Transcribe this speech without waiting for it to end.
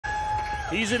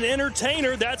He's an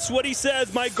entertainer. That's what he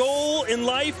says. My goal in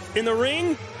life, in the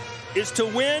ring, is to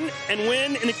win and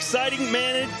win in exciting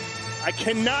manner. I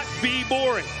cannot be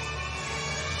boring.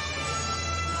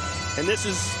 And this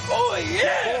is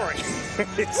boring.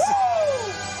 It's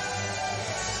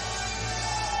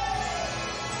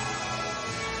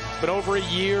been over a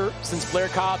year since Flair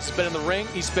Cobbs has been in the ring.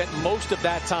 He spent most of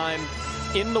that time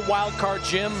in the wild card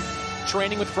gym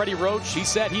training with Freddie Roach. He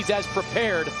said he's as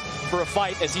prepared for a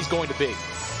fight as he's going to be.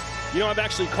 You know, I've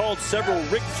actually called several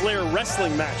Ric Flair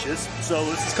wrestling matches, so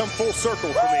this has come full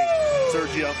circle for me,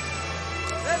 Sergio.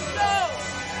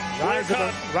 Let's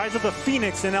go! Rise of the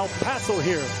Phoenix in El Paso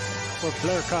here for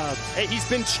Flair Cobbs. Hey, he's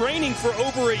been training for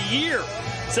over a year.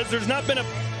 Says there's not been a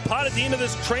pot at the end of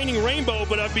this training rainbow,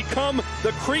 but I've become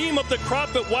the cream of the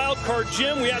crop at Wild Card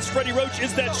Gym. We asked Freddie Roach,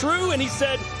 is that true? And he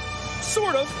said,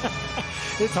 sort of.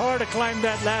 It's hard to climb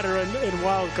that ladder in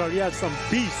Wild Card. You have some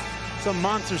beast, some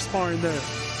monster sparring there.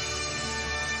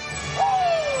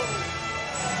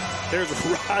 There's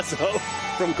Razzo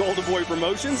from Golden Boy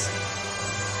Promotions.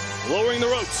 Lowering the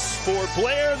ropes for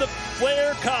Blair the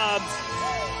Flair Cobbs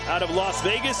out of Las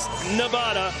Vegas,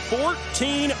 Nevada.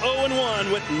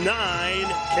 14-0-1 with 9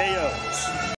 KOs.